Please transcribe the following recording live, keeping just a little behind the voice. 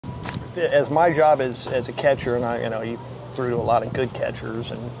as my job as a catcher, and you threw to a lot of good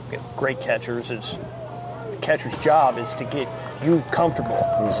catchers and great catchers, is the catcher's job is to get you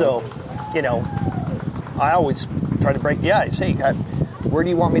comfortable. So, I always try to break the ice. Hey, where do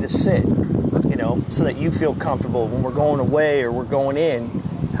you want me to sit? So that you feel comfortable when we're going away or we're going in.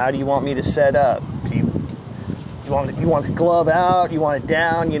 How do you want me to set up? Do you want the glove out? You want it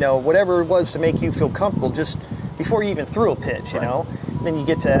down? Whatever it was to make you feel comfortable just before you even threw a pitch. Right. Then you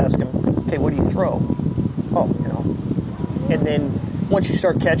get to ask him, okay, what do you throw? And then once you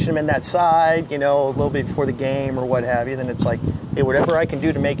start catching them in that side, a little bit before the game or what have you, then it's like, hey, whatever I can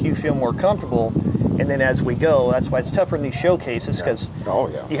do to make you feel more comfortable. And then as we go, that's why it's tougher in these showcases, because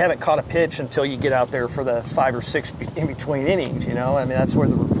you haven't caught a pitch until you get out there for the 5 or 6 in between innings, that's where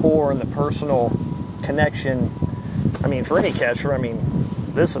the rapport and the personal connection, for any catcher,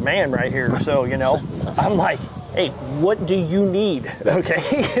 this is a man right here. So, I'm like, hey, what do you need?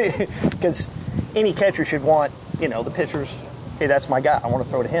 Okay? Because any catcher should want, the pitchers, hey, that's my guy. I want to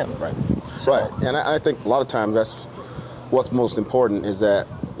throw to him. Right. So. Right. And I think a lot of times that's what's most important is that,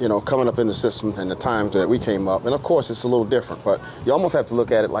 coming up in the system and the times that we came up, and of course it's a little different, but you almost have to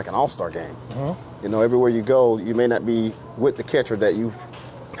look at it like an all-star game. Everywhere you go, you may not be with the catcher that you've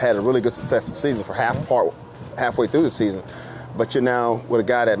had a really good successful season for halfway through the season, but you're now with a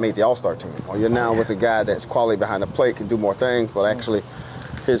guy that made the all-star team, or you're now with a guy that's quality behind the plate, can do more things, but actually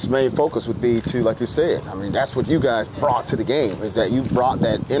his main focus would be to, like you said, that's what you guys brought to the game, is that you brought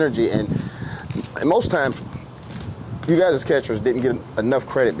that energy, and most times you guys as catchers didn't get enough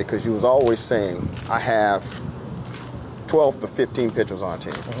credit because you was always saying, I have 12 to 15 pitchers on a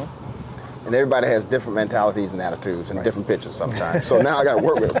team. And everybody has different mentalities and attitudes and different pitches sometimes. So now I got to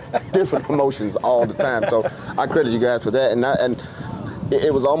work with different emotions all the time. So I credit you guys for that. And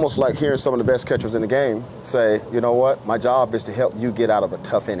it was almost like hearing some of the best catchers in the game say, you know what, my job is to help you get out of a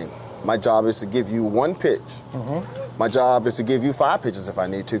tough inning. My job is to give you one pitch. My job is to give you 5 pitches if I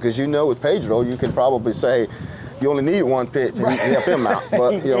need to, because with Pedro, you can probably say, you only need one pitch and you can help him out.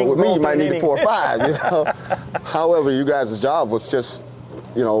 But with me, you might need 4 or 5. However, you guys' job was just,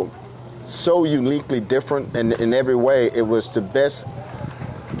 so uniquely different, and in every way, it was the best,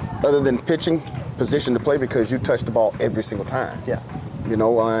 other than pitching, position to play, because you touched the ball every single time. Yeah.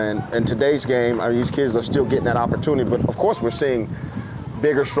 And today's game, these kids are still getting that opportunity, but of course we're seeing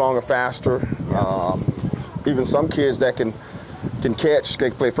bigger, stronger, faster. Even some kids that can catch, they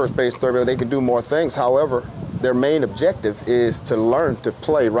can play first base, third base, they can do more things. However, their main objective is to learn to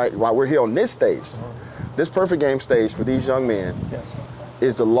play right while we're here on this stage. This perfect game stage for these young men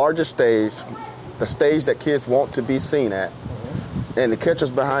is the largest stage, the stage that kids want to be seen at. And the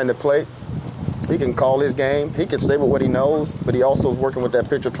catcher's behind the plate, he can call his game, he can stay with what he knows, but he also is working with that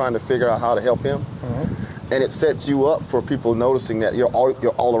pitcher trying to figure out how to help him. And it sets you up for people noticing that your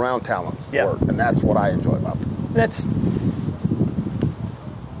all-around talent work, and that's what I enjoy about it.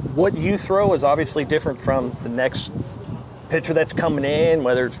 What you throw is obviously different from the next pitcher that's coming in,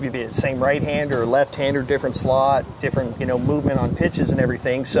 whether it's maybe the same right-hander or left-hander, different slot, different movement on pitches and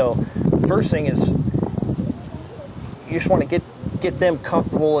everything. So the first thing is you just want to get them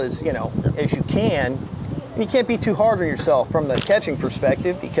comfortable as you can. And you can't be too hard on yourself from the catching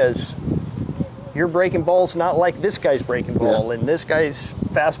perspective, because your breaking ball's not like this guy's breaking ball, and this guy's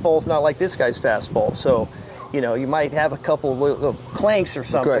fastball's not like this guy's fastball. So you might have a couple of little clanks or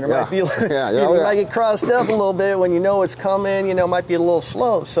something. Might be, you might get crossed up a little bit when it's coming. It might be a little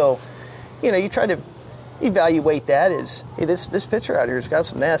slow. So, you try to evaluate that as, hey, this pitcher out here has got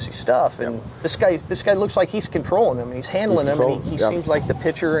some nasty stuff, and this guy looks like he's controlling him, and he's handling him, and he seems like the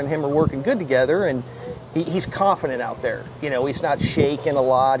pitcher and him are working good together, and he's confident out there. He's not shaking a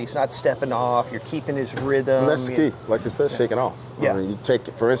lot. He's not stepping off. You're keeping his rhythm. And that's the key. Like you said, shaking off. You take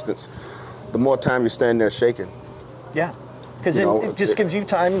it, for instance, the more time you stand there shaking. Yeah, because it just gives you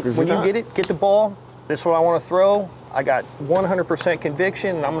time. When you get the ball, this is what I want to throw. I got 100%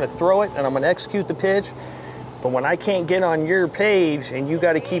 conviction, and I'm going to throw it, and I'm going to execute the pitch. But when I can't get on your page, and you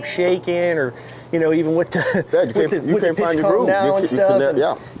got to keep shaking, or even with the you can't find your groove now and stuff,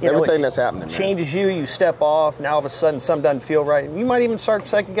 everything that's happening changes you step off. Now all of a sudden something doesn't feel right. You might even start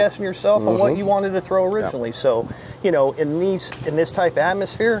second guessing yourself on what you wanted to throw originally. So in this type of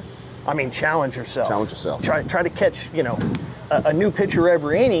atmosphere, challenge yourself. Challenge yourself. Try to catch a new pitcher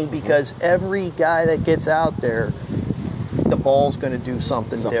every inning, because every guy that gets out there, the ball's going to do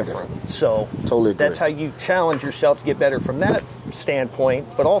something different. So totally agree. That's how you challenge yourself to get better from that standpoint,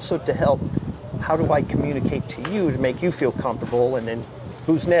 but also to help, how do I communicate to you to make you feel comfortable, and then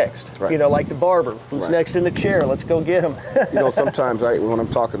Who's next? Right. You know, like the barber. Who's Right. next in the chair? Let's go get him. You know, sometimes when I'm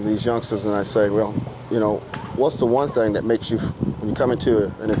talking to these youngsters and I say, well, you know, what's the one thing that makes you, when you come into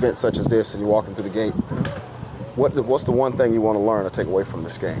an event such as this and you're walking through the gate, what's the one thing you want to learn or take away from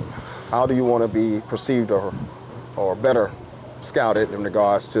this game? How do you want to be perceived or better scouted in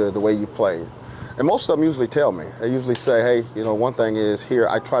regards to the way you play? And most of them usually tell me. They usually say, hey, you know, one thing is here,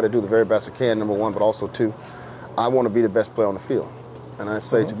 I try to do the very best I can, number one, but also two, I want to be the best player on the field. And I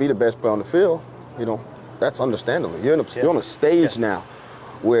say to be the best player on the field, you know, that's understandable. You're on a stage now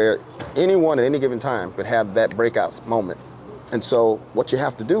where anyone at any given time could have that breakout moment. And so what you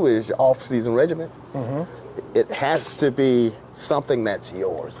have to do is your off-season regimen. It has to be something that's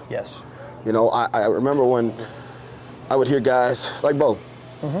yours. Yes. You know, I remember when I would hear guys like Bo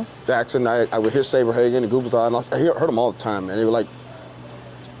Jackson, I would hear Saberhagen and Gubelsdar, and I heard them all the time, and they were like,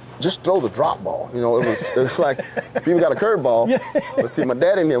 just throw the drop ball. You know, it was like, people got a curveball. But see, my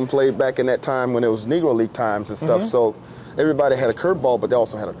dad and him played back in that time when it was Negro League times and stuff, so everybody had a curveball, but they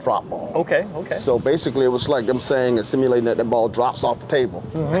also had a drop ball. Okay. So basically, it was like them saying and simulating that ball drops off the table.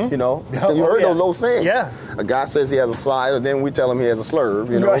 You know, Oh, you heard those old sayings. Yeah. A guy says he has a slide, and then we tell him he has a slurve.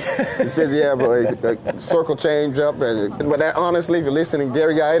 You know, Right. he says he have a circle change up, but that, honestly, if you're listening,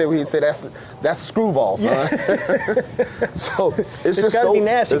 Gary Guy, he'd say that's a screwball, son. So it's just got to be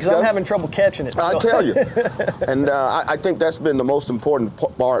nasty it's because I'm gotta- having trouble catching it. I so. tell you, and I think that's been the most important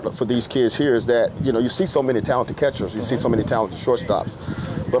part for these kids here is that, you know, you see so many talented catchers, you see so many talented shortstops,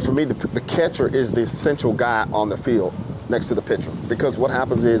 but for me, the catcher is the essential guy on the field next to the pitcher, because what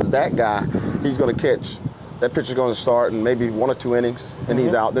happens is that guy, he's going to catch. That pitcher's going to start in maybe 1 or 2 innings, and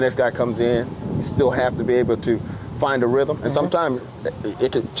he's out. The next guy comes in. You still have to be able to find a rhythm, and sometimes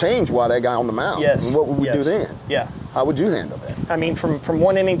it could change while that guy on the mound. Yes. And what would we do then? Yeah. How would you handle that? I mean, from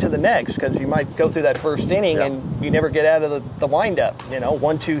one inning to the next, because you might go through that first inning and you never get out of the windup. You know,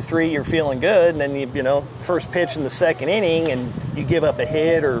 1, 2, 3, you're feeling good, and then you know, first pitch in the second inning, and you give up a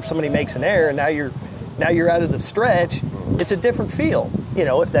hit or somebody makes an error, and now you're out of the stretch. It's a different feel. You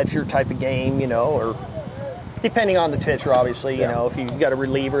know, if that's your type of game, you know, or depending on the pitcher, obviously. You know, if you got a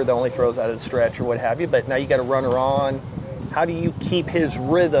reliever that only throws out of the stretch or what have you, but now you got a runner on. How do you keep his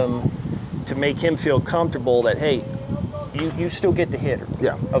rhythm to make him feel comfortable that, hey, you still get the hitter?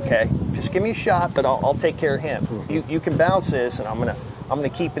 Yeah. Okay, just give me a shot, but I'll take care of him. You can bounce this, and I'm gonna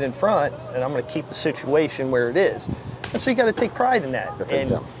keep it in front, and I'm gonna keep the situation where it is. And so you got to take pride in that.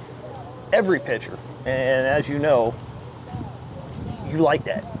 And every pitcher, and as you know, you like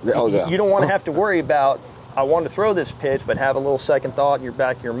that. You don't want to have to worry about, I want to throw this pitch, but have a little second thought in your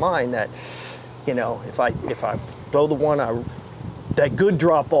back of your mind that, you know, if I throw the one, that good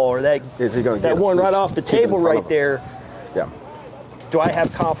drop ball or that one right off the table right there, do I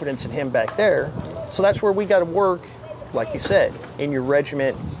have confidence in him back there? So that's where we got to work, like you said, in your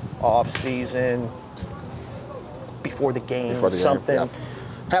regiment, off season, before the game, something.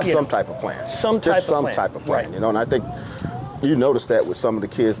 Have some type of plan. Some type of plan. Right. You know, and I think you notice that with some of the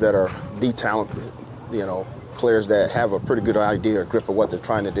kids that are the talented, you know, players that have a pretty good idea or grip of what they're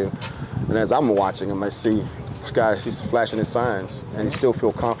trying to do. And as I'm watching them, I see this guy, he's flashing his signs, and he still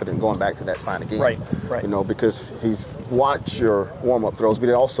feel confident going back to that sign again. Right. You know, because he's watched your warm-up throws, but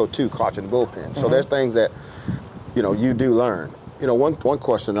he also, too, caught you in the bullpen. So there's things that, you know, you do learn. You know, one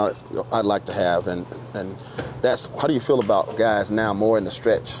question I'd like to have, and that's, how do you feel about guys now more in the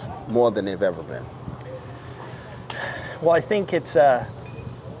stretch, more than they've ever been? Well, I think it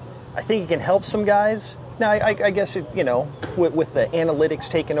can help some guys. Now, I guess, you know, with the analytics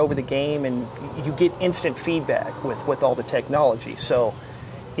taking over the game, and you get instant feedback with all the technology. So,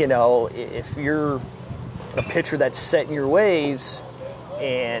 you know, if you're a pitcher that's set in your ways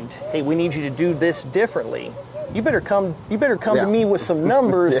and, hey, we need you to do this differently, you better come to me with some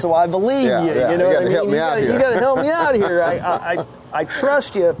numbers so I believe you. You know what I mean? Help me out here. You got to help me out here. I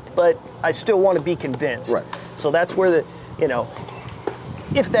trust you, but I still want to be convinced. Right. So that's where the, you know,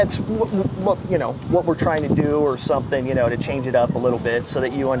 if that's what we're trying to do or something, you know, to change it up a little bit so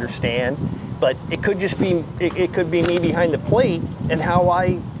that you understand. But it could just be, it could be me behind the plate and how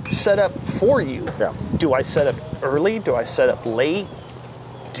I set up for you. Yeah. Do I set up early? Do I set up late?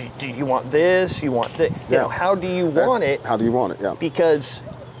 Do you want this? You want that? You know, how do you want it? How do you want it? Yeah. Because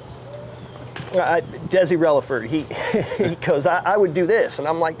Desi Relaford, he goes, I would do this. And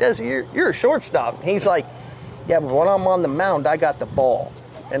I'm like, Desi, you're a shortstop. And he's like, yeah, but when I'm on the mound, I got the ball.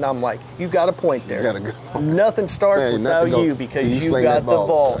 And I'm like, you got a point there. You got a good point. Nothing starts without you because you got the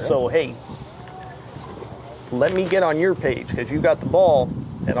ball. Yeah. So, hey, let me get on your page because you got the ball,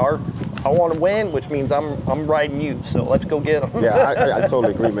 and I want to win, which means I'm riding you. So let's go get them. Yeah, I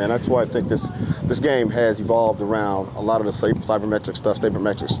totally agree, man. That's why I think this game has evolved around a lot of the cybermetric stuff,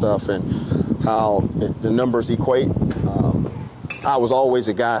 sabermetric stuff, and how the numbers equate. I was always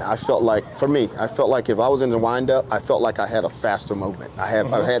a guy, I felt like if I was in the windup, I felt like I had a faster movement. I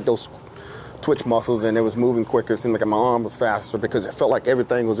had those twitch muscles and it was moving quicker. It seemed like my arm was faster because it felt like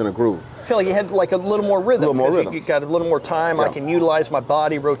everything was in a groove. I feel like you had like a little more rhythm. You got a little more time. Yeah. I can utilize my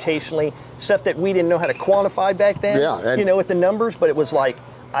body rotationally, stuff that we didn't know how to quantify back then, with the numbers, but it was like,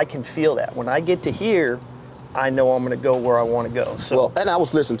 I can feel that. When I get to here, I know I'm going to go where I want to go. So. Well, and I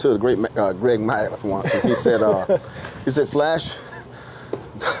was listening to the great Greg Maddux once. He said, Flash,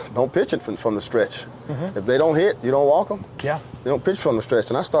 don't pitch it from the stretch. Mm-hmm. If they don't hit, you don't walk them. Yeah. You don't pitch from the stretch.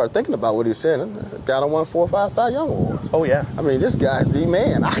 And I started thinking about what he said. The guy done won 4 or 5 Cy Young Awards. Oh, yeah. I mean, this guy's the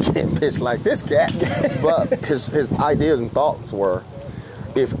man. I can't pitch like this cat. But his ideas and thoughts were,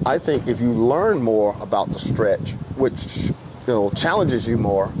 if you learn more about the stretch, which challenges you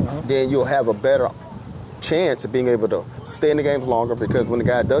more, mm-hmm. then you'll have a better chance of being able to stay in the games longer, because when the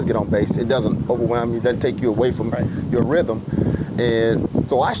guy does get on base, it doesn't overwhelm you, it doesn't take you away from your rhythm. And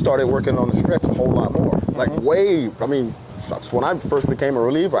so I started working on the stretch a whole lot more. When I first became a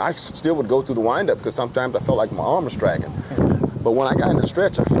reliever, I still would go through the windup because sometimes I felt like my arm was dragging. But when I got in the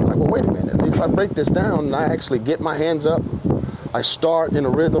stretch, I felt like, well, wait a minute. If I break this down and I actually get my hands up, I start in a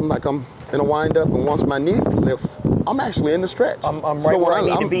rhythm like I'm in a windup, and once my knee lifts, I'm actually in the stretch. I'm right where I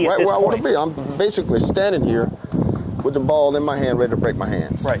need to be at this point. I want to be. I'm basically standing here with the ball in my hand, ready to break my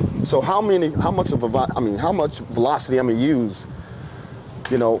hands. Right. So how much velocity I'm going to use,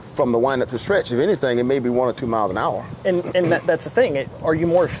 from the windup to stretch? If anything, it may be 1 or 2 miles an hour. And that's the thing. Are you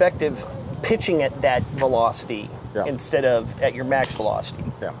more effective pitching at that velocity instead of at your max velocity?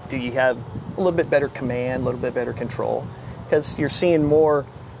 Yeah. Do you have a little bit better command, a little bit better control? Because you're seeing more.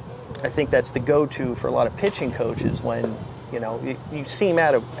 I think that's the go-to for a lot of pitching coaches when, you see them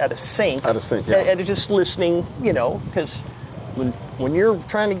at a sync. At a sync, yeah. At just listening, because when you're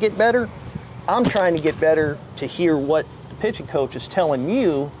trying to get better, I'm trying to get better to hear what the pitching coach is telling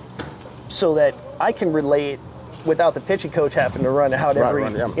you so that I can relate without the pitching coach having to run out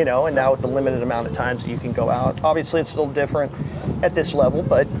and now with the limited amount of times that you can go out. Obviously, it's still different at this level,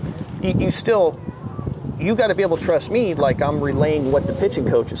 but you got to be able to trust me like I'm relaying what the pitching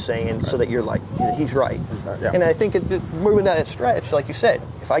coach is saying so that you're like, he's right. Yeah. And I think moving down that stretch, like you said,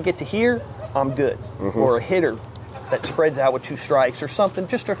 if I get to here, I'm good. Mm-hmm. Or a hitter that spreads out with 2 strikes or something,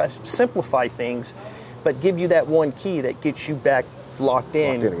 just to simplify things, but give you that one key that gets you back locked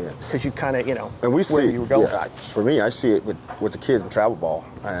in because you kind of, and we see, you were going. For me, I see it with the kids in travel ball,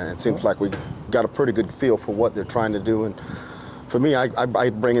 and it seems like we got a pretty good feel for what they're trying to do. And for me, I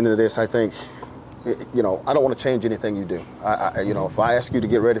bring into this, I think, I don't want to change anything you do. If I ask you to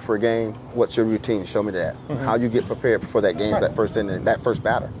get ready for a game, what's your routine? Show me that. Mm-hmm. How you get prepared for that game, that first inning, that first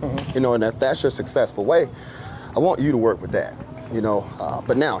batter. Mm-hmm. And if that's your successful way, I want you to work with that.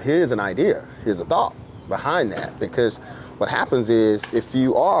 But now here's an idea, here's a thought behind that, because what happens is if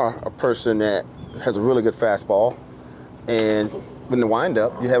you are a person that has a really good fastball, and in the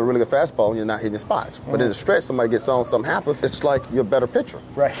windup, you have a really good fastball and you're not hitting spots. Mm-hmm. But in the stretch, somebody gets on, something happens, it's like you're a better pitcher.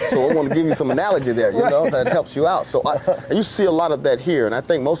 Right. So I want to give you some analogy there, that helps you out. So and you see a lot of that here, and I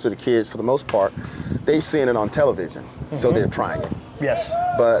think most of the kids, for the most part, they seeing it on television, so they're trying it. Yes.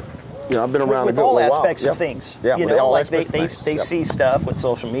 But I've been around with all aspects of things. Yeah, all aspects of things. They see stuff with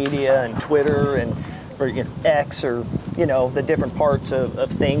social media and Twitter and X or the different parts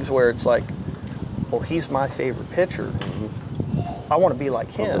of things where it's like, well, he's my favorite pitcher. Mm-hmm. I want to be like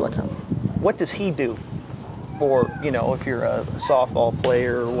him. What does he do? Or, if you're a softball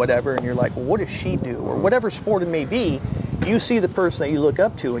player or whatever, and you're like, well, what does she do? Or whatever sport it may be, you see the person that you look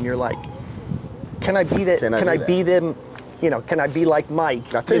up to, and you're like, can I be that? Can I be them? Can I be like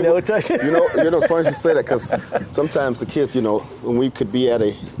Mike? I tell you, it's funny you say that, because sometimes the kids, when we could be at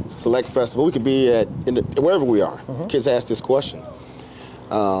a select festival, we could be wherever we are. Mm-hmm. Kids ask this question.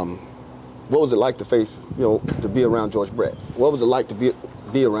 What was it like to face, to be around George Brett? What was it like to be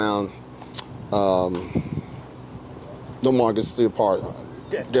around Nomar Garciaparra,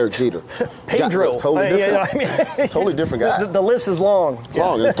 Derek Jeter? Pedro. Totally different. Totally different guys. The list is long. It's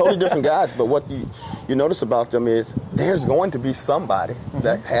long. It's totally different guys. But what you notice about them is there's going to be somebody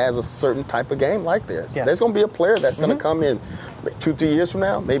that has a certain type of game like this. Yeah. There's going to be a player that's going to come in 2-3 years from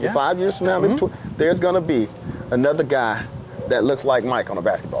now, maybe 5 years from now, maybe 2. There's going to be another guy that looks like Mike on a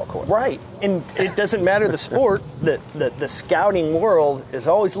basketball court. Right. And it doesn't matter the sport, the scouting world is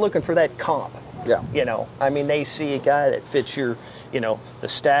always looking for that comp. Yeah. They see a guy that fits your, the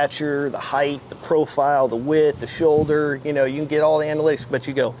stature, the height, the profile, the width, the shoulder, you can get all the analytics, but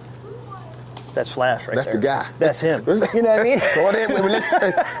you go, That's Flash right That's there. the guy. That's him. You know what I mean?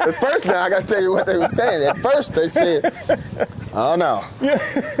 At first, now I got to tell you what they were saying. At first, they said, "Oh no,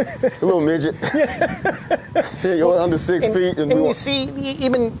 a little midget, you're under 6 feet." And you see,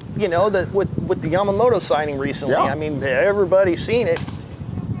 even with the Yamamoto signing recently. Yeah. I mean, everybody's seen it.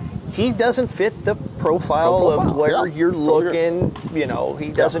 He doesn't fit the profile of where you're looking. He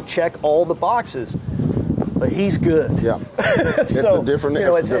doesn't check all the boxes. But he's good. Yeah, it's a different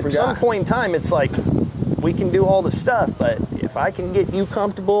guy. At some point in time, it's like we can do all the stuff, but if I can get you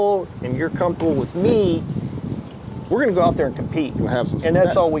comfortable and you're comfortable with me, we're going to go out there and compete. We'll have some success. And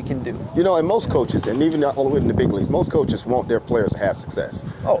that's all we can do. And most coaches, and even all the way in the big leagues, most coaches want their players to have success.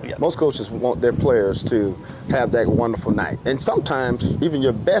 Oh, yeah. Most coaches want their players to have that wonderful night. And sometimes, even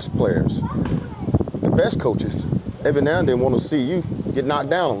your best players, the best coaches, every now and then want to see you get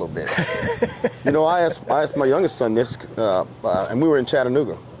knocked down a little bit. I asked my youngest son this, and we were in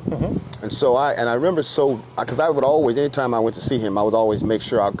Chattanooga. Mm-hmm. And so I remember because I would always, anytime I went to see him, I would always make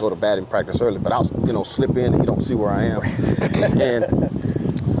sure I'd go to batting practice early, but I'll slip in and he don't see where I am. And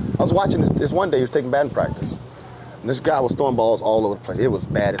I was watching this one day, he was taking batting practice. And this guy was throwing balls all over the place. It was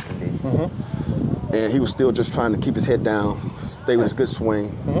bad as can be. Mm-hmm. And he was still just trying to keep his head down, stay with his good swing,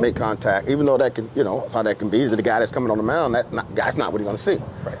 mm-hmm. make contact, even though that can, how that can be. The guy that's coming on the mound, guy's not what you're going to see.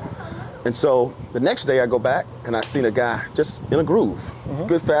 Right. And so the next day I go back and I seen a guy just in a groove, mm-hmm.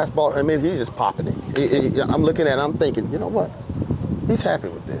 good fastball. I mean, he's just popping it. I'm looking at it, I'm thinking, you know what? He's happy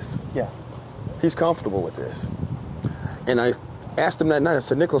with this. Yeah. He's comfortable with this. And I asked him that night, I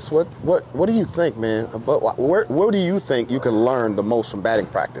said, Nicholas, what do you think, man? Where do you think you can learn the most from batting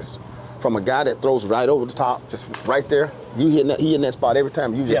practice? From a guy that throws right over the top, just right there. He in that spot every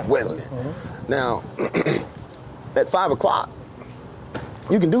time, you just whittling it. Mm-hmm. Now, at 5 o'clock,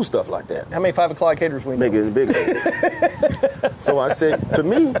 you can do stuff like that. How many 5 o'clock hitters we make it in the big league? So I said, to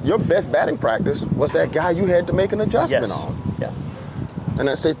me, your best batting practice was that guy you had to make an adjustment on. Yeah. And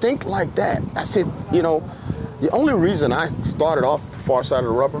I said, think like that. I said, the only reason I started off the far side of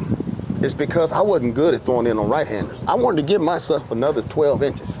the rubber is because I wasn't good at throwing in on right-handers. I wanted to give myself another 12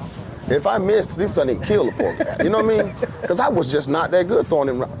 inches. If I missed, this I didn't kill the poor guy. You know what I mean? Because I was just not that good throwing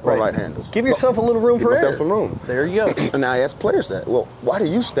in right-handers. Give yourself a little room for error. Give myself some room. There you go. And I ask players that, well, why do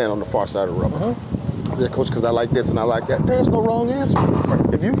you stand on the far side of the rubber? Mm-hmm. I said, Coach, because I like this and I like that. There's no wrong answer.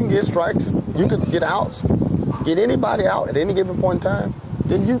 If you can get strikes, you can get outs, get anybody out at any given point in time,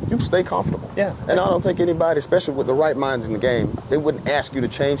 then you stay comfortable. Yeah. And I don't think anybody, especially with the right minds in the game, they wouldn't ask you to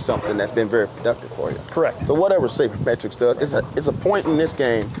change something that's been very productive for you. Correct. So whatever Sabermetrics does, it's a point in this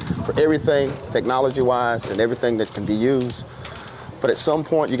game for everything technology-wise and everything that can be used. But at some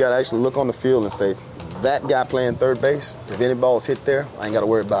point, you got to actually look on the field and say, that guy playing third base, if any ball's hit there, I ain't got to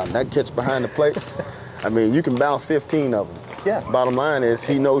worry about him. That catch behind the plate, I mean, you can bounce 15 of them. Yeah. Bottom line is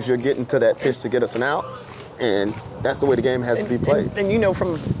he knows you're getting to that pitch to get us an out. And that's the way the game has to be played. And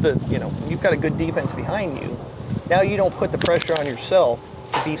from you've got a good defense behind you. Now you don't put the pressure on yourself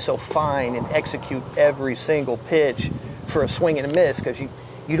to be so fine and execute every single pitch for a swing and a miss because you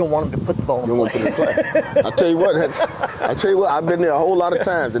don't want them to put the ball in play. You don't want to put it in play. I tell you what, I've been there a whole lot of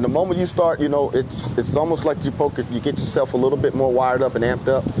times. And the moment you start, it's almost like you get yourself a little bit more wired up and amped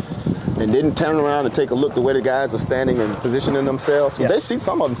up. And then turn around and take a look at where the guys are standing and positioning themselves. So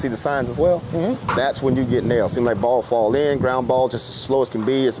some of them see the signs as well. Mm-hmm. That's when you get nailed. Seems like ball fall in, ground ball just as slow as can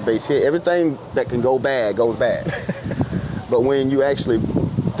be. It's a base hit. Everything that can go bad goes bad. But when you actually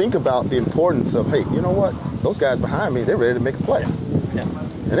think about the importance of, hey, you know what? Those guys behind me, they're ready to make a play. Yeah.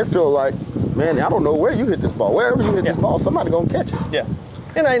 And it feels like, man, I don't know where you hit this ball. Wherever you hit this ball, somebody gonna catch it. Yeah.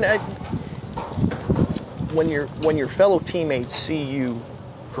 And when your fellow teammates see you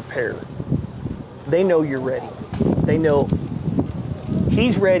prepared, they know you're ready. They know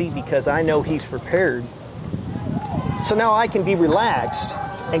he's ready because I know he's prepared. So now I can be relaxed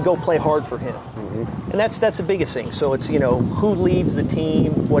and go play hard for him. Mm-hmm. And that's the biggest thing. So it's, who leads the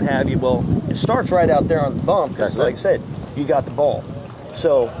team, what have you. Well, it starts right out there on the bump because, like I said, you got the ball.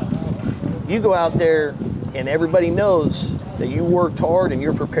 So you go out there and everybody knows that you worked hard and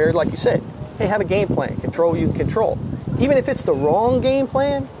you're prepared, like you said. Hey, have a game plan. Control you can control. Even if it's the wrong game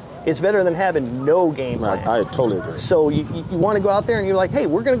plan, it's better than having no game plan. I totally agree. So you want to go out there and you're like, hey,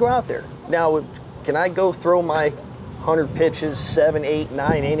 we're going to go out there. Now, can I go throw my 100 pitches, 7, 8,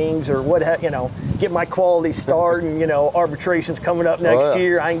 9 innings, or what? Get my quality start, and arbitration's coming up next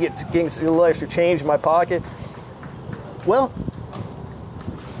year. I can get a little extra change in my pocket. Well,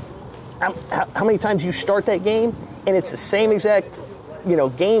 how many times you start that game and it's the same exact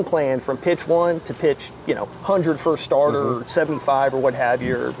game plan from pitch 1 to pitch 100 first starter, mm-hmm. or 75 or what have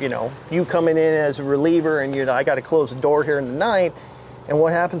you, or you coming in as a reliever and I got to close the door here in the ninth, and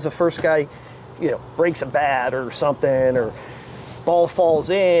what happens? The first guy breaks a bat or something, or ball falls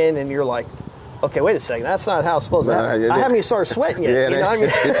in, and you're like, okay, wait a second, that's not how it's supposed to happen. I haven't even started sweating yet. Yeah,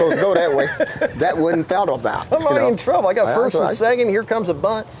 it's supposed to go that way. That wasn't thought about. I'm already in trouble. I got first and second. Here comes a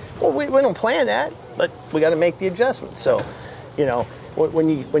bunt. Well, we don't plan that, but we got to make the adjustment. So, when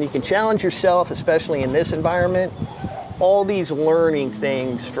you can challenge yourself, especially in this environment, all these learning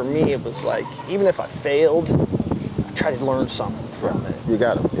things, for me, it was like, even if I failed, I try to learn something from it. You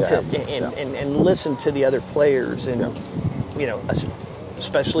got to. And listen to the other players, and,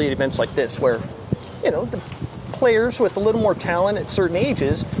 especially at events like this where, the players with a little more talent at certain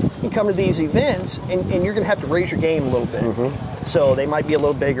ages can come to these events, and you're going to have to raise your game a little bit. Mm-hmm. So they might be a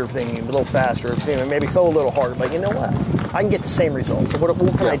little bigger than you, a little faster, maybe throw a little harder, but you know what? I can get the same results. So what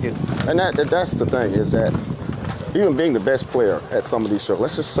can I do? And that's the thing, is that even being the best player at some of these shows,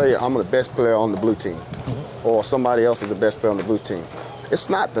 let's just say I'm the best player on the blue team, mm-hmm. or somebody else is the best player on the blue team. It's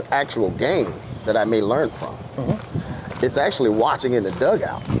not the actual game that I may learn from. Mm-hmm. It's actually watching in the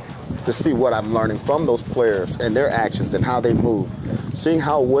dugout to see what I'm learning from those players and their actions and how they move, seeing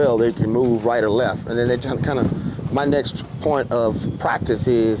how well they can move right or left. And then they just kind of, my next point of practice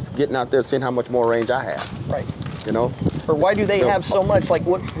is getting out there, seeing how much more range I have. Right. Or why do they have so much? Like,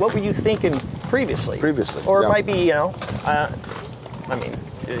 what were you thinking previously? Or it might be, I mean,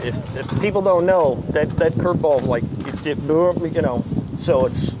 if people don't know, that curveball, like, so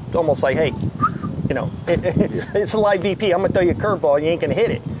it's almost like, hey, it's a live VP. I'm going to throw you a curveball. You ain't going to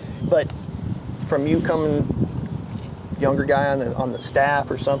hit it. But from you coming, younger guy on the staff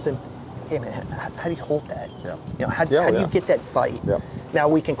or something, hey, man, how do you hold that? Yeah. How do you get that bite? Yeah. Now,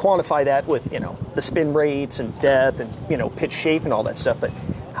 we can quantify that with, the spin rates and depth and, pitch shape and all that stuff. But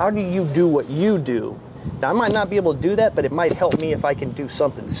how do you do what you do? Now, I might not be able to do that, but it might help me if I can do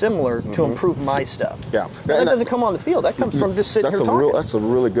something similar to improve my stuff. Yeah. That doesn't come on the field. That comes from just sitting here talking. That's a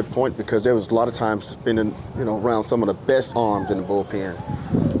really good point, because there was a lot of times spending, around some of the best arms in the bullpen.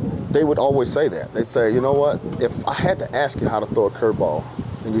 They would always say that. They'd say, you know what, if I had to ask you how to throw a curveball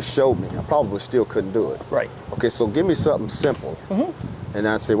and you showed me, I probably still couldn't do it. Right. Okay, so give me something simple. Mm-hmm. And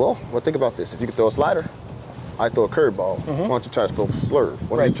I'd say, well, think about this. If you could throw a slider, I'd throw a curveball. Mm-hmm. Why don't you try to throw a slurve?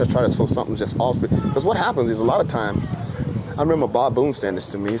 Why don't you try to throw something just off speed? Because what happens is a lot of times, I remember Bob Boone saying this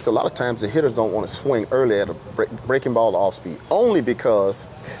to me. He said a lot of times the hitters don't want to swing early at a breaking ball to off speed, only because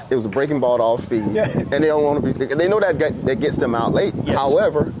it was a breaking ball to off speed, and they don't want to be. They know that gets them out late. Yes.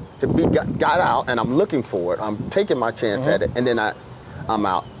 However, to be got out, and I'm looking for it, I'm taking my chance at it, and then I'm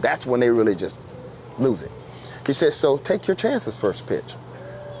out. That's when they really just lose it. He said, so take your chances first pitch.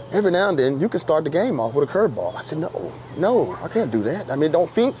 Every now and then, you can start the game off with a curveball. I said, no, I can't do that. I mean, it don't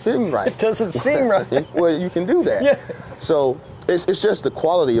seem right. It doesn't seem right. Well, you can do that. Yeah. So it's just the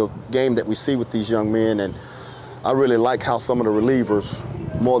quality of game that we see with these young men, and I really like how some of the relievers,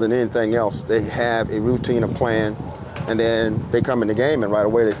 more than anything else, they have a routine, a plan, and then they come in the game and right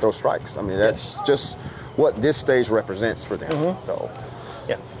away they throw strikes. I mean, that's just what this stage represents for them. Mm-hmm. So,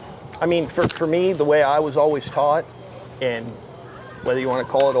 yeah. I mean, for me, the way I was always taught, and whether you want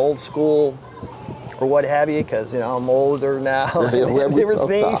to call it old school or what have you, because, I'm older now, different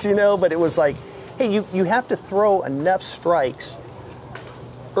things, but it was like, hey, you have to throw enough strikes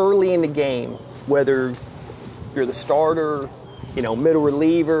early in the game, whether you're the starter, middle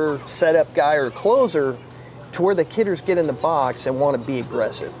reliever, setup guy, or closer, to where the hitters get in the box and want to be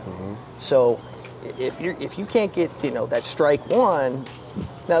aggressive. Mm-hmm. So if you can't get, that strike one,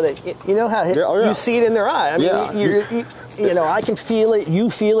 now that, how you see it in their eye. I mean, I can feel it. You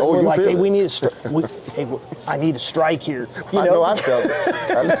feel it. We're like, hey, we need I need a strike here. I know I felt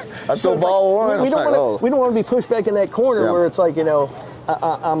it. I saw ball one. We don't want to be pushed back in that corner where it's like,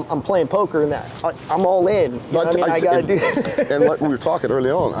 I'm playing poker and I'm all in. I got to do. And like we were talking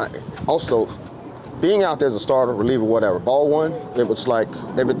early on, also being out there as a starter, reliever, whatever. Ball one, it was like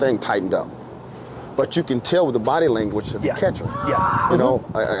everything tightened up. But you can tell with the body language of the catcher. Yeah.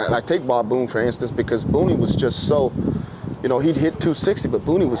 I take Bob Boone, for instance, because Booney was just so, he'd hit 260, but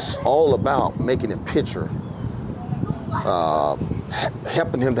Booney was all about making a pitcher,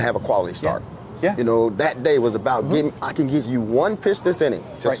 helping him to have a quality start. Yeah. That day was about I can give you one pitch this inning,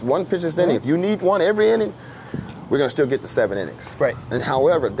 just one pitch this inning. If you need one every inning, we're going to still get the 7 innings. Right. And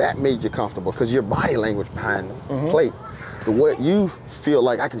however, that made you comfortable because your body language behind the plate, the way you feel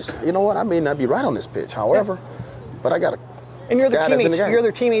like I can just, I may not be right on this pitch. However, but I got to. And your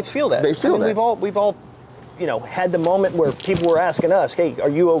other teammates feel that. They feel that. We've all, had the moment where people were asking us, "Hey, are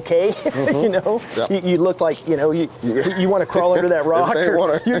you okay?" Yep. You look like, you want to crawl under that rock.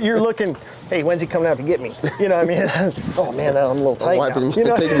 You're looking, hey, when's he coming out to get me? I mean, oh man, I'm a little tight now.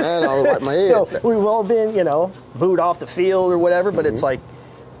 Take my hand, I'll wipe my head. So we've all been, booed off the field or whatever, but it's like,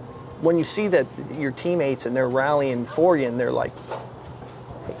 when you see that your teammates and they're rallying for you and they're like,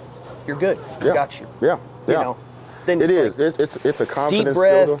 hey, you're good, I got you. Yeah, You know, then it is. It's a confidence deep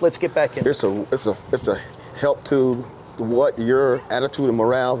breath. builder. Let's get back in. It's a help to what your attitude and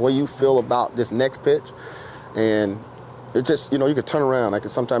morale, what you feel about this next pitch, and it just, you know, you can turn around. Like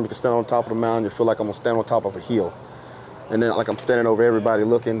sometimes you can stand on top of the mound, you feel like I'm gonna stand on top of a hill, and then like I'm standing over everybody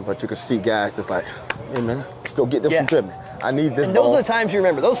looking, but you can see guys just like, hey man, let's go get them some dribbling. I need this and ball. those are the times you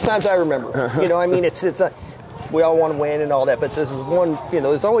remember. Those times I remember. You know, I mean, it's a, we all want to win and all that, but this is one. You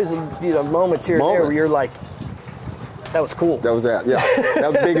know, there's always moments here and there where you're like, that was cool. That was that. Yeah,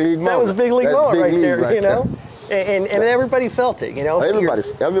 that was big league moment. That was a big league moment right there. You know. And everybody felt it, you know. Everybody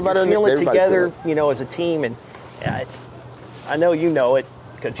feeling it together, feel it. you know, as a team. And I know you know it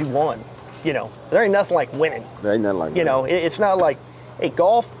because you won. You know, there ain't nothing like winning. There ain't nothing like you know, it's not like, hey,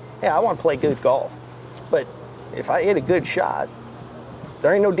 golf. Yeah, I want to play good golf, but if I hit a good shot,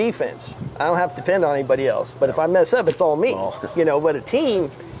 there ain't no defense. I don't have to depend on anybody else. But if I mess up, it's all me. You know, but a team,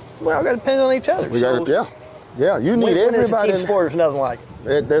 well, I got to depend on each other. Yeah. You need everybody. As a team sport, there's nothing like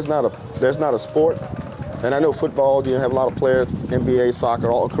it. There's not a sport. And I know football, you have a lot of players, NBA,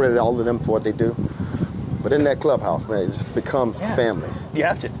 soccer, all credit all of them for what they do. But in that clubhouse, man, it just becomes family. You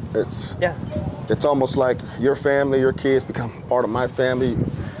have to. It's almost like your family, your kids become part of my family.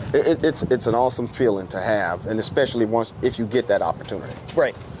 It's an awesome feeling to have, and especially if you get that opportunity.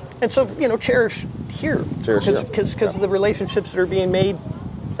 Right. And so, you know, cherish here. Because of the relationships that are being made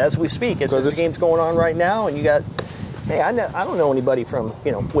as we speak. As the game's going on right now, and you got, hey, I don't know anybody from,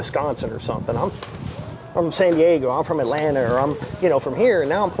 you know, Wisconsin or something. I'm from San Diego, I'm from Atlanta, or I'm, you know, from here, and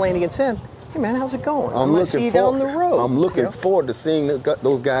now I'm playing against him. Hey man, how's it going? I'm going to see you down the road. I'm looking forward to seeing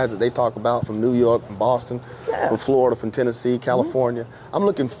those guys that they talk about from New York, from Boston, from Florida, from Tennessee, California. I'm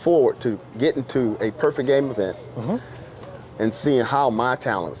looking forward to getting to a perfect game event and seeing how my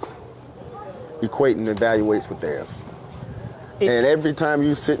talents equate and evaluates with theirs. And every time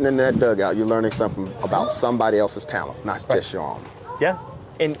you're sitting in that dugout, you're learning something about somebody else's talents, not just your own. Yeah.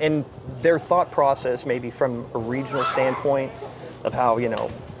 And their thought process, maybe from a regional standpoint of how, you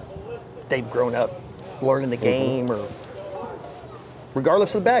know, they've grown up learning the game, or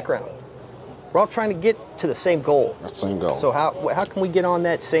regardless of the background, we're all trying to get to the same goal. The same goal. So how can we get on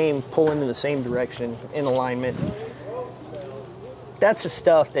that same, pulling in the same direction, in alignment? That's the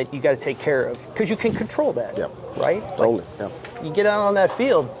stuff that you got to take care of, because you can control that, right? Totally. You get out on that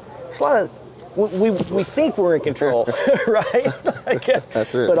field, there's a lot of, we think we're in control, right?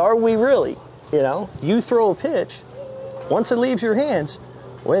 That's it. But are we really? You know, you throw a pitch, once it leaves your hands,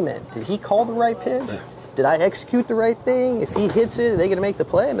 wait a minute, did he call the right pitch? Did I execute the right thing? If he hits it, are they going to make the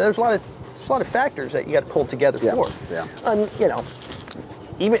play? I mean, there's a lot of factors that you got to pull together for. You know,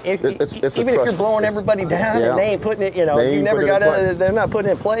 even if you're blowing everybody down and they ain't putting it, you know, you never got to. They're not putting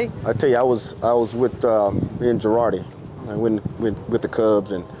it in play. I tell you, I was with me and Girardi, I went with the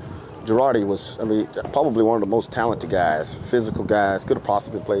Cubs, and Girardi was, I mean, probably one of the most talented guys, physical guys, could have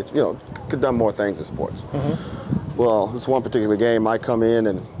possibly played, you know, could have done more things in sports. Well, this one particular game, I come in,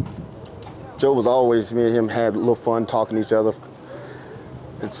 and Joe was always, me and him had a little fun talking to each other.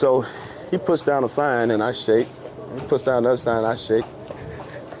 And so he puts down a sign, and I shake. He puts down another sign, and I shake.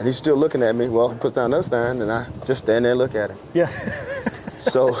 And he's still looking at me. Well, he puts down another sign, and I just stand there and look at him. Yeah.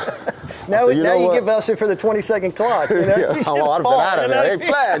 So now you get busted for the 20-second clock. You know? I'd have been out of there. Hey,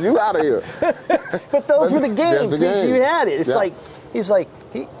 Flash, you out of here. But those were the games. You had it. It's like,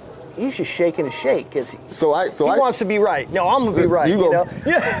 he's just shaking his shake because he wants to be right. No, I'm going to be right. You know?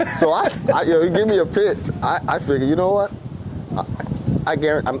 So you give me a pitch. I figure, you know what? I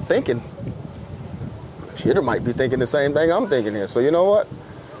guarantee, I'm thinking, hitter might be thinking the same thing I'm thinking here. So you know what?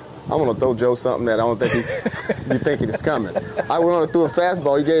 I'm going to throw Joe something that I don't think he be thinking is coming. I went on to throw a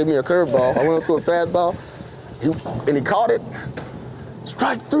fastball. He gave me a curveball. I went on to throw a fastball, and he caught it.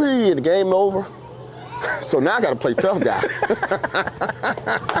 Strike 3, and the game over. So now I got to play tough guy.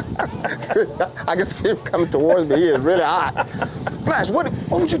 I can see him coming towards me. He is really hot. Flash, what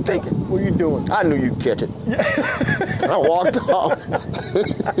were you thinking? What are you doing? I knew you'd catch it. And I walked off.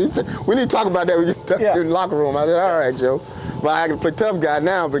 He said, we need to talk about that when you get in the locker room. I said, all right, Joe. But I can play tough guy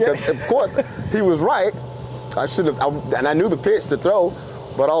now because, of course, he was right. I should have, and I knew the pitch to throw,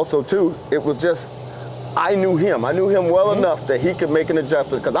 but also, too, it was just, I knew him. I knew him well enough that he could make an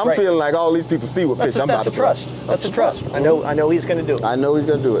adjustment because I'm feeling like all these people see what pitch I'm about to throw. That's a trust. I know he's going to do it. I know he's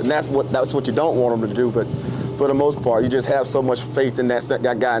going to do it, and that's what you don't want him to do. But for the most part, you just have so much faith in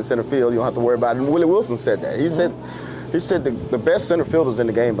that guy in center field. You don't have to worry about it. And Willie Wilson said that. He said the best center fielders in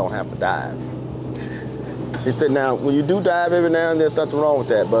the game don't have to dive. He said, now when you do dive every now and then, there's nothing wrong with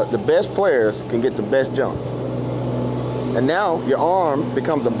that. But the best players can get the best jumps. And now your arm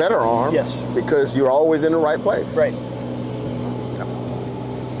becomes a better arm. Yes. Because you're always in the right place. Right. I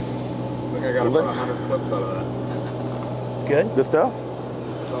think I got about 100 clips out of that. Good. Good stuff.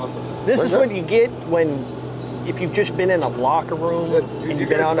 That's awesome. This Where's is that? what you get if you've just been in a locker room Dude, and you you've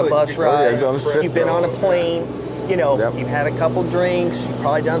been guys on a like- bus you ride, go on the strip you've been on a plane, you know, Yep. you've had a couple drinks, you've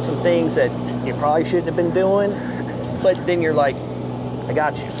probably done some things that you probably shouldn't have been doing, but then you're like, I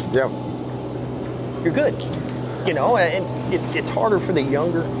got you. Yep. You're good. You know, and it's harder for the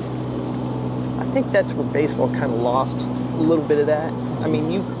younger. I think that's where baseball kind of lost a little bit of that. I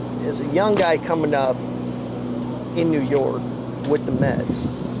mean, you, as a young guy coming up in New York with the Mets,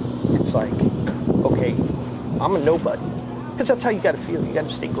 it's like, okay, I'm a nobody. Because that's how you got to feel. You got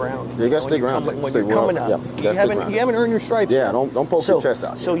to stay grounded. Yeah, you gotta stay When you're grounded. coming- When Stay you're coming grounded. up, Yeah, you you gotta stay haven't grounded. you haven't earned your stripes. Yeah, yet. don't poke your chest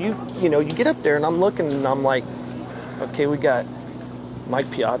out. So you get up there, and I'm looking, and I'm like, okay, we got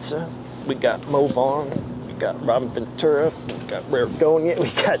Mike Piazza, we got Mo Vaughn, we got Robin Ventura, we got Rardonia, we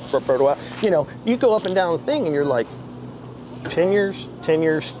got Roberto. You know, you go up and down the thing, and you're like, 10 years, 10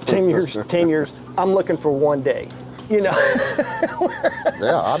 years, 10 years, 10 years. I'm looking for one day. You know.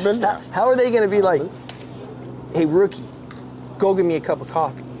 Yeah, I've been there. How are they going to be like, hey, rookie, go get me a cup of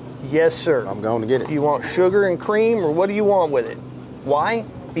coffee? Yes, sir. I'm going to get it. Do you want sugar and cream, or what do you want with it? Why?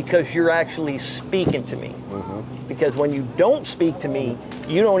 Because you're actually speaking to me. Mm-hmm. Because when you don't speak to me,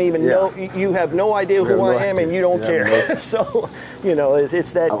 you don't even Yeah. know, you have no idea We who have I no am, idea. and you don't You care. have no- So, you know,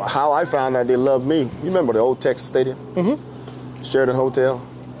 it's that. How I found out they loved me. You remember the old Texas Stadium? Mm-hmm. Sheraton Hotel.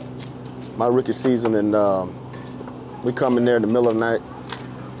 My rookie season, and we come in there in the middle of the night.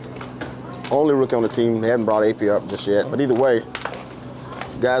 Only rookie on the team. They hadn't brought AP up just yet. But either way,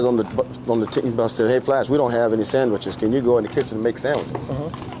 guys on the team bus said, "Hey, Flash, we don't have any sandwiches. Can you go in the kitchen and make sandwiches?"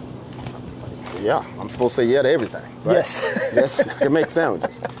 Yeah, I'm supposed to say yeah to everything. Right? Yes. Yes, I can make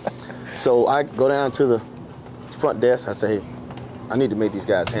sandwiches. So I go down to the front desk. I say, "Hey, I need to make these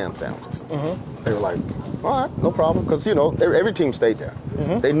guys ham sandwiches." They were like, "All right, no problem," because you know every team stayed there.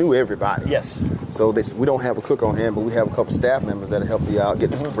 They knew everybody. Yes. So we don't have a cook on hand, but we have a couple staff members that'll help you out, get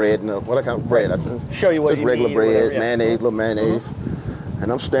this bread and what kind of bread. Right. I do. Show you what Just you regular need or bread, whatever, yeah. mayonnaise, little mayonnaise.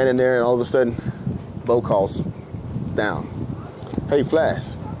 And I'm standing there, and all of a sudden, Bo calls down. "Hey, Flash,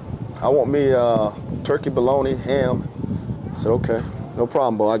 I want me turkey, bologna, ham." I said, "Okay, no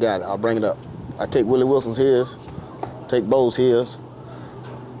problem, Bo. I got it. I'll bring it up." I take Willie Wilson's his, take Bo's his,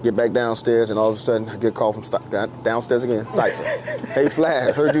 get back downstairs, and all of a sudden I get a call from downstairs again. Sykes. "Hey,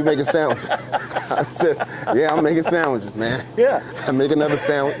 Flash, heard you making sandwiches." I said, "Yeah, I'm making sandwiches, man." Yeah. I make another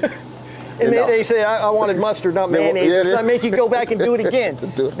sandwich. And they say, I wanted mustard, not They wa- mayonnaise. yeah, so they- I make you go back and do it again.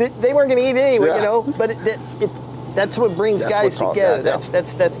 Do it. They weren't going to eat it anyway, Yeah. you know. But that's what brings That's guys what taught together. guys, yeah.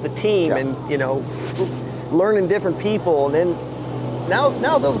 That's the team, Yeah. and you know, learning different people, and then now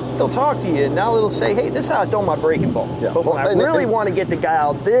they'll talk to you, and now they'll say, hey, this is how I throw my breaking ball. Yeah. But when Well, I and- really and- want to get the guy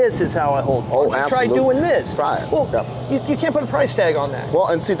out, this is how I hold. Oh, Why don't you try absolutely. doing this? Try it. Well, Yeah. you can't put a price tag on that. Well,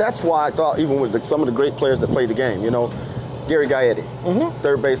 and see, that's why I thought, even with some of the great players that played the game, you know, Gary Gaetti,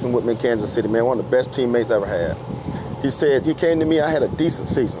 third baseman with me in Kansas City, man, one of the best teammates I ever had. He said, he came to me, I had a decent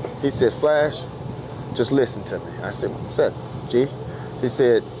season. He said, "Flash, just listen to me." I said, "What's that, G?" He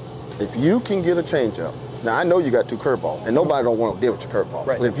said, "If you can get a changeup," now I know you got two curveballs, and nobody don't want to deal with your curveball.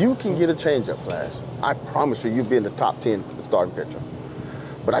 Right. But if you can get a changeup, Flash, I promise you'll be in the top 10 starting pitcher.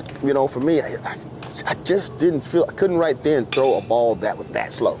 But for me, I just didn't feel, I couldn't right then throw a ball that was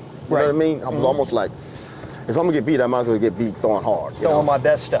that slow. You know what I mean? I was almost like, if I'm gonna get beat, I might as well get beat throwing hard. You know? Throwing my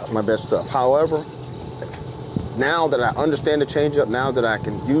best stuff. My best stuff. However, now that I understand the changeup, now that I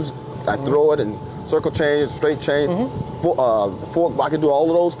can use, I throw it and circle change, straight change, the fork, I can do all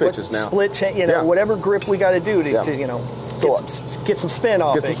of those pitches now. Split chain, Yeah. whatever grip we got to do Yeah. to So, get some spin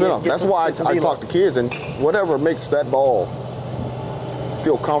off Get some it. spin off. That's why I talk to kids, and whatever makes that ball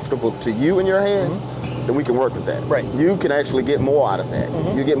feel comfortable to you in your hand, then we can work with that. Right. You can actually get more out of that.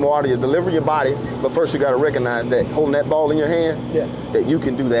 You get more out of your delivery your body, but first you got to recognize that holding that ball in your hand, Yeah. that you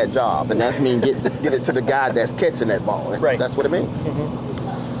can do that job, and that means get it to the guy that's catching that ball. Right. That's what it means.